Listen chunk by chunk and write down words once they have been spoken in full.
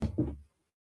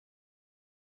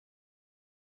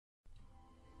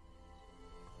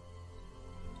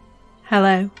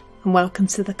Hello and welcome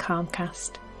to the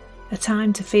Calmcast, a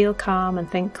time to feel calm and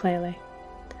think clearly.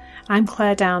 I'm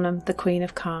Claire Downham, the Queen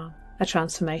of Calm, a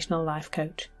transformational life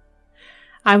coach.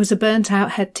 I was a burnt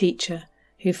out head teacher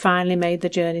who finally made the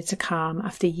journey to calm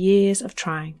after years of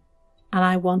trying, and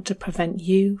I want to prevent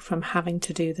you from having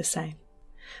to do the same.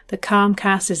 The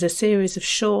Calmcast is a series of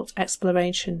short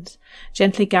explorations,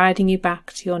 gently guiding you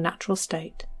back to your natural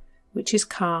state, which is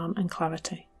calm and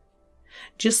clarity.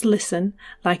 Just listen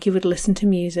like you would listen to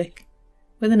music,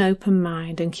 with an open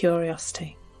mind and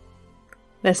curiosity.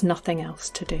 There's nothing else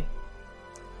to do.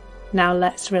 Now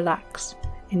let's relax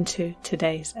into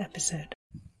today's episode.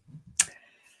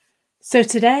 So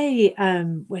today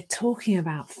we're talking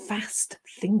about fast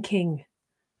thinking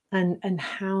and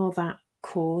how that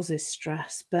causes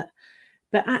stress, but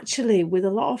actually with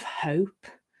a lot of hope.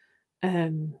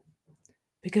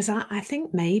 Because I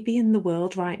think maybe in the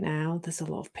world right now, there's a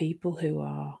lot of people who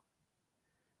are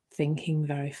thinking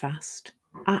very fast.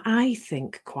 I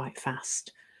think quite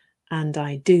fast, and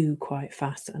I do quite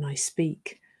fast, and I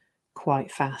speak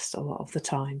quite fast a lot of the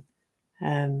time.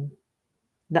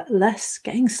 Less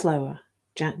getting slower,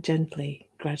 gently,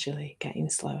 gradually getting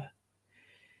slower.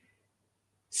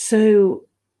 So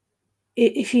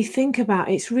if you think about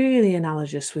it, it's really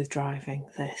analogous with driving.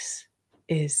 This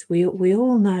is we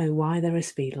all know why there are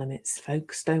speed limits,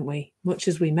 folks, don't we? Much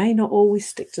as we may not always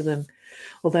stick to them.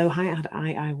 Although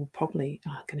I will probably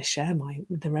I'm going to share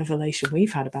the revelation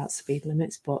we've had about speed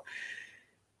limits, but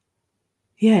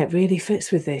yeah, it really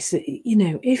fits with this. You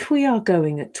know, if we are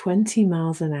going at 20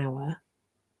 miles an hour,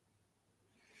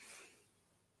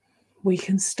 we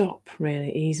can stop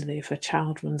really easily if a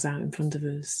child runs out in front of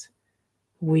us.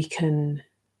 We can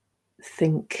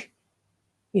think.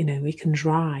 You know, we can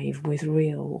drive with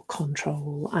real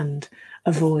control and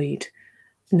avoid.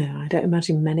 No, I don't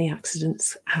imagine many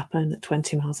accidents happen at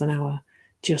 20 miles an hour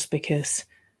just because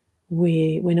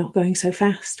we're not going so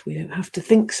fast. We don't have to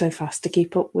think so fast to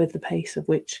keep up with the pace at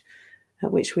which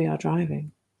we are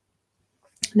driving.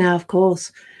 Now, of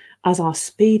course, as our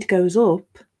speed goes up,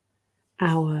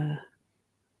 our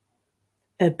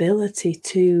ability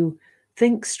to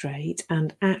think straight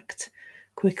and act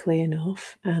quickly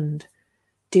enough and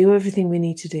do everything we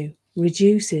need to do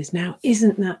reduces. Now,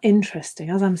 isn't that interesting?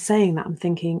 As I'm saying that, I'm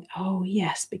thinking, oh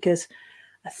yes, because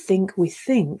we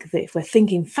think that if we're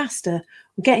thinking faster,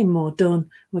 we're getting more done,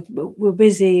 we're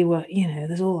busy,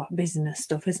 there's all that business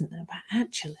stuff, isn't there? But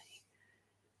actually,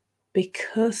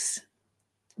 because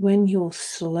when you're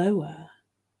slower,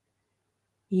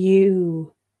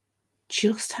 you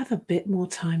just have a bit more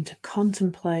time to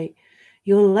contemplate.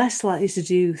 You're less likely to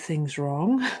do things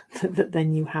wrong that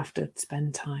then you have to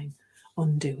spend time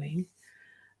undoing.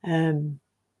 You're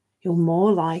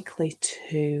more likely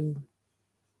to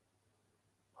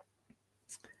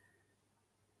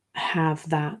have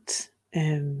that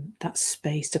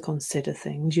space to consider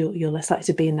things. You're less likely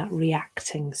to be in that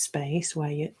reacting space where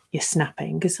you're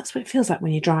snapping, because that's what it feels like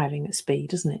when you're driving at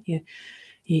speed, isn't it?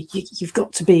 You've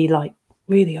got to be like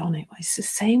really on it. It's the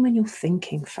same when you're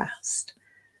thinking fast.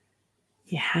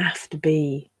 You have to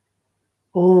be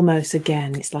almost,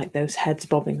 again, it's like those heads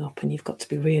bobbing up and you've got to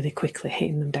be really quickly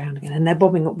hitting them down again. And they're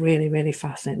bobbing up really, really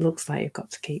fast and it looks like you've got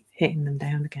to keep hitting them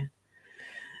down again.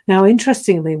 Now,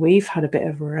 interestingly, we've had a bit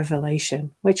of a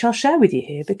revelation, which I'll share with you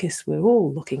here because we're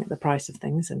all looking at the price of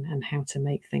things and how to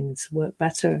make things work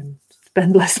better and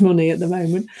spend less money at the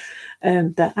moment,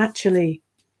 that actually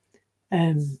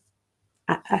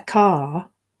a car,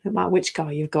 no matter which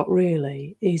car you've got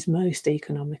really, is most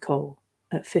economical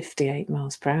at 58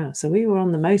 miles per hour. So we were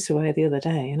on the motorway the other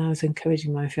day and I was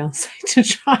encouraging my fiance to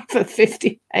drive at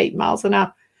 58 miles an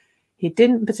hour. He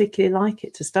didn't particularly like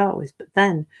it to start with, but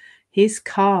then his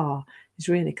car is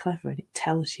really clever and it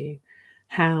tells you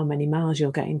how many miles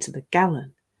you're getting to the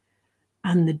gallon.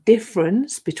 And the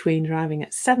difference between driving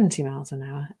at 70 miles an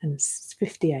hour and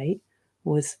 58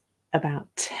 was about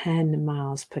 10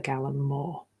 miles per gallon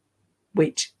more,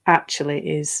 which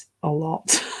actually is a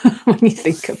lot when you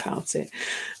think about it.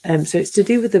 So it's to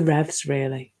do with the revs,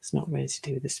 really. It's not really to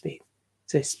do with the speed.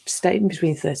 So it's staying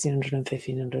between 1,300 and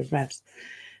 1,500 revs.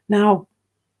 Now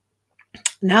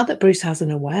that Bruce has an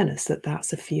awareness that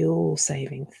that's a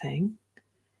fuel-saving thing,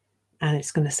 and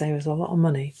it's going to save us a lot of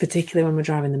money, particularly when we're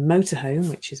driving the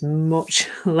motorhome, which is much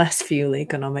less fuel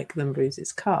economic than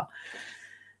Bruce's car,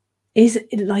 is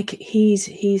it like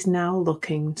he's now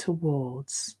looking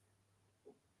towards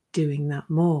doing that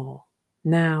more.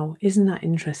 Now, isn't that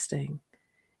interesting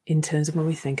in terms of when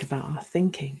we think about our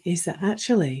thinking, is that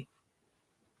actually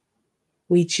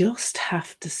we just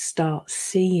have to start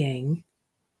seeing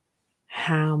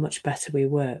how much better we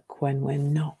work when we're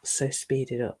not so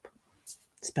speeded up.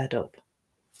 sped up.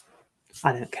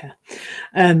 I don't care.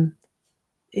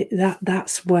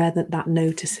 That's where that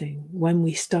noticing, when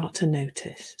we start to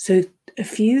notice. So a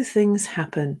few things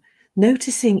happen.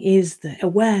 Noticing is the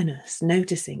awareness.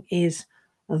 Noticing is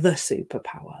the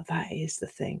superpower. That is the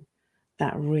thing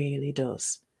that really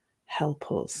does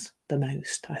help us the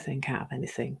most, I think, out of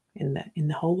anything in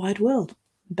the whole wide world.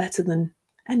 Better than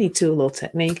any tool or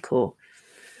technique or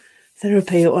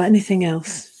therapy or anything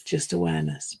else, just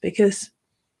awareness. Because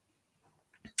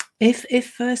if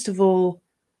first of all,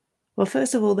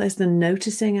 there's the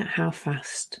noticing at how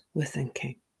fast we're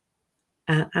thinking,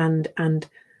 and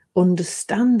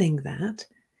understanding that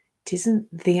it isn't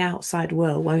the outside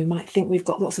world where we might think we've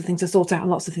got lots of things to sort out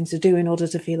and lots of things to do in order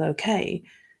to feel okay.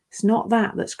 It's not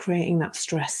that that's creating that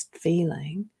stressed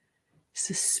feeling. It's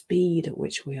the speed at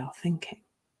which we are thinking.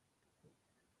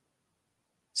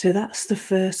 So that's the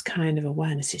first kind of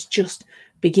awareness. It's just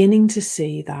beginning to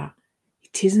see that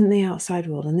it isn't the outside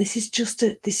world, and this is just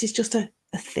a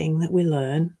thing that we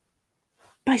learn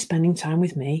by spending time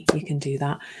with me. You can do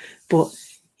that, but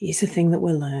it's a thing that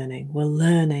we're learning. We're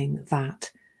learning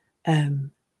that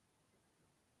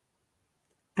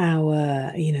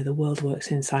the world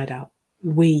works inside out.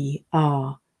 We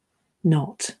are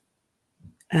not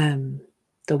the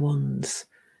ones.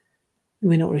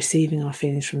 We're not receiving our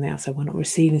feelings from the outside. We're not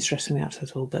receiving stress from the outside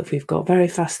at all. But if we've got very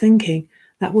fast thinking,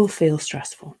 that will feel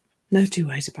stressful. No two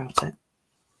ways about it.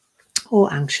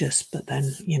 Or anxious, but then,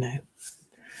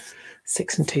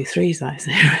 6 and 2 3s, that is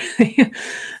really.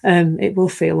 It will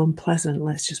feel unpleasant,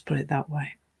 let's just put it that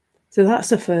way. So that's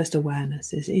the first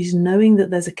awareness, is knowing that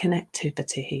there's a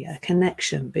connectivity here, a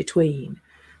connection between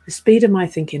the speed of my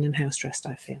thinking and how stressed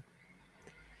I feel.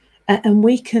 And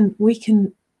we can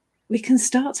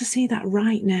start to see that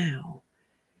right now.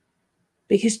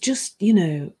 Because just,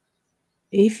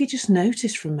 if you just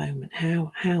notice for a moment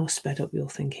how sped up your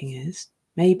thinking is,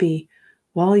 maybe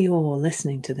while you're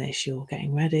listening to this, you're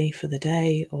getting ready for the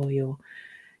day, or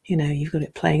you've got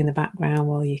it playing in the background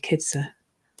while your kids are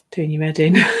doing your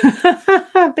reading.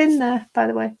 I've been there, by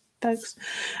the way, folks.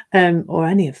 Or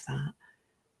any of that.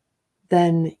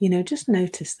 Then, just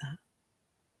notice that.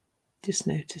 Just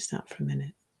notice that for a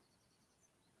minute.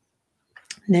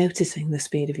 Noticing the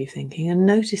speed of your thinking, and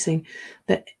noticing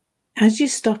that as you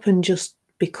stop and just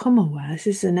become aware, this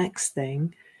is the next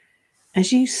thing,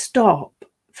 as you stop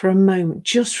for a moment,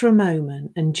 just for a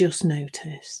moment, and just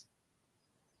notice,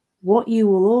 what you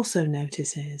will also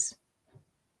notice is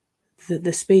that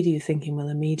the speed of your thinking will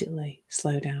immediately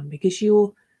slow down, because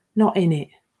you're not in it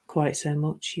quite so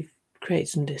much. You've created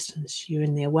some distance. You're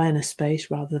in the awareness space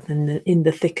rather than in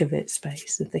the thick of it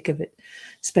space. The thick of it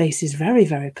space is very,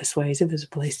 very persuasive as a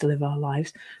place to live our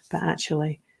lives, but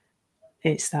actually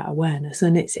it's that awareness.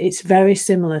 And it's very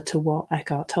similar to what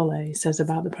Eckhart Tolle says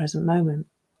about the present moment.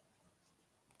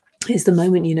 It's the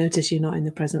moment you notice you're not in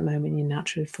the present moment, you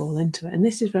naturally fall into it. And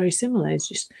this is very similar. It's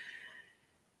just,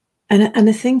 and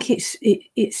I think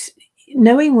it's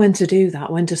knowing when to do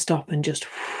that, when to stop and just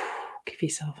give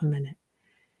yourself a minute.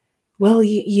 Well,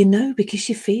 you know, because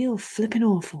you feel flipping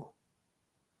awful.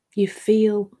 You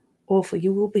feel awful.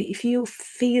 You will be, if you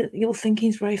feel your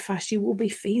thinking's very fast, you will be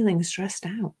feeling stressed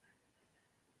out.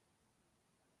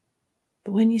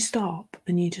 But when you stop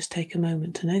and you just take a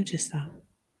moment to notice that,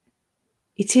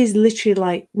 it is literally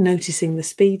like noticing the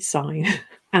speed sign,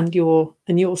 and your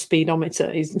speedometer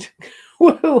is,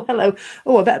 whoa, hello.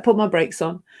 Oh, I better put my brakes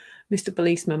on. Mr.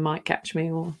 Policeman might catch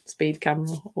me, or speed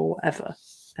camera, or whatever.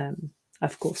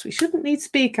 Of course, we shouldn't need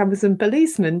speed cameras and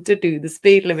policemen to do the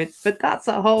speed limit, but that's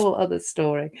a whole other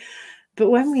story. But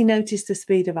when we notice the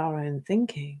speed of our own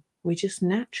thinking, we just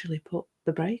naturally put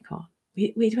the brake on.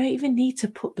 We don't even need to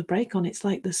put the brake on. It's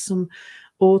like there's some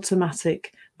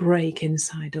automatic brake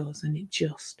inside us, and it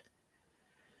just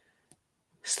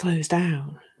slows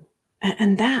down.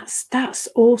 And that's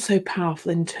also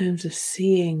powerful in terms of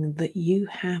seeing that you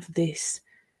have this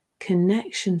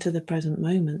connection to the present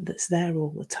moment that's there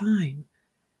all the time,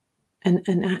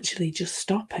 and actually just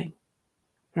stopping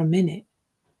for a minute.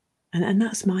 And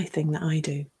that's my thing that I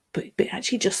do. But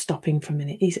actually just stopping for a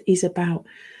minute is about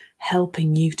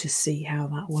helping you to see how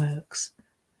that works.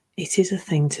 It is a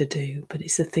thing to do, but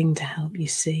it's a thing to help you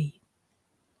see.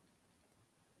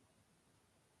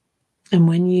 And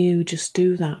when you just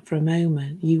do that for a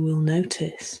moment, you will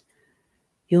notice.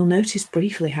 You'll notice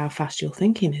briefly how fast your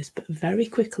thinking is, but very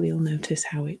quickly you'll notice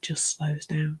how it just slows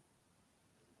down.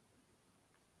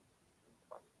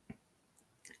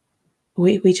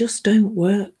 We just don't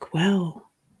work well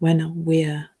when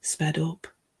we're sped up.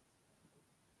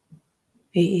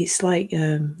 It's like,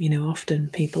 often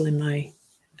people in my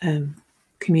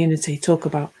community talk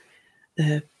about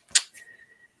the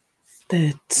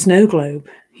the snow globe,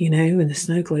 and the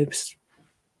snow globe's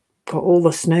got all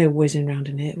the snow whizzing around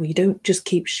in it. Well, you don't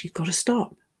just you've got to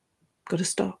stop.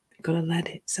 You've got to let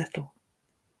it settle.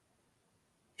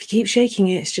 If you keep shaking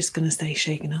it, it's just going to stay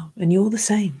shaken up. And you're the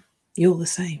same. You're the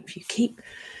same. If you keep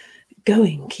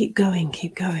going, keep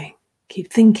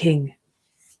thinking,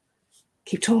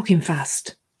 keep talking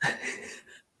fast.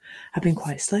 I've been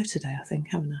quite slow today, I think,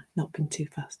 haven't I? Not been too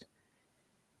fast.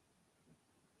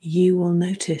 You will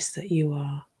notice that you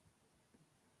are,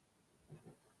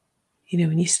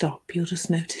 when you stop, you'll just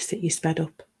notice that you sped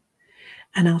up.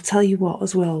 And I'll tell you what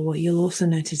as well, what you'll also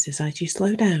notice is as you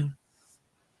slow down,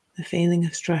 the feeling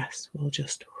of stress will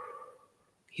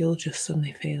you'll just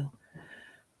suddenly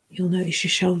you'll notice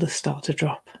your shoulders start to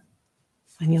drop,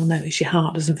 and you'll notice your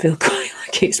heart doesn't feel quite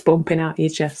like it's bumping out your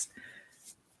chest.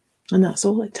 And that's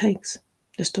all it takes.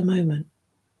 Just a moment.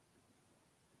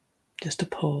 Just a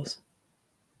pause.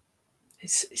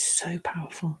 It's so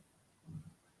powerful.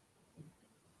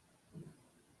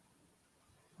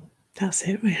 That's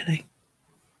it, really.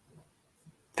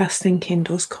 Fast thinking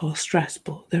does cause stress,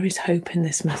 but there is hope in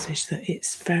this message that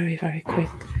it's very, very quick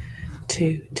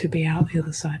to be out the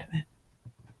other side of it.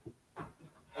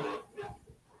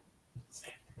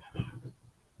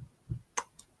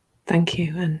 Thank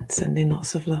you, and sending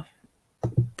lots of love.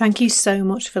 Thank you so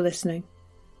much for listening.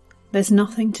 There's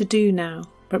nothing to do now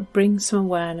but bring some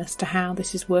awareness to how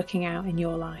this is working out in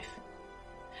your life.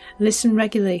 Listen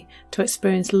regularly to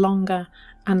experience longer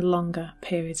and longer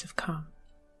periods of calm.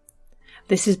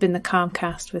 This has been the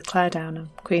Calmcast with Claire Downham,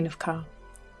 Queen of Calm.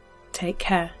 Take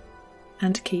care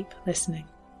and keep listening.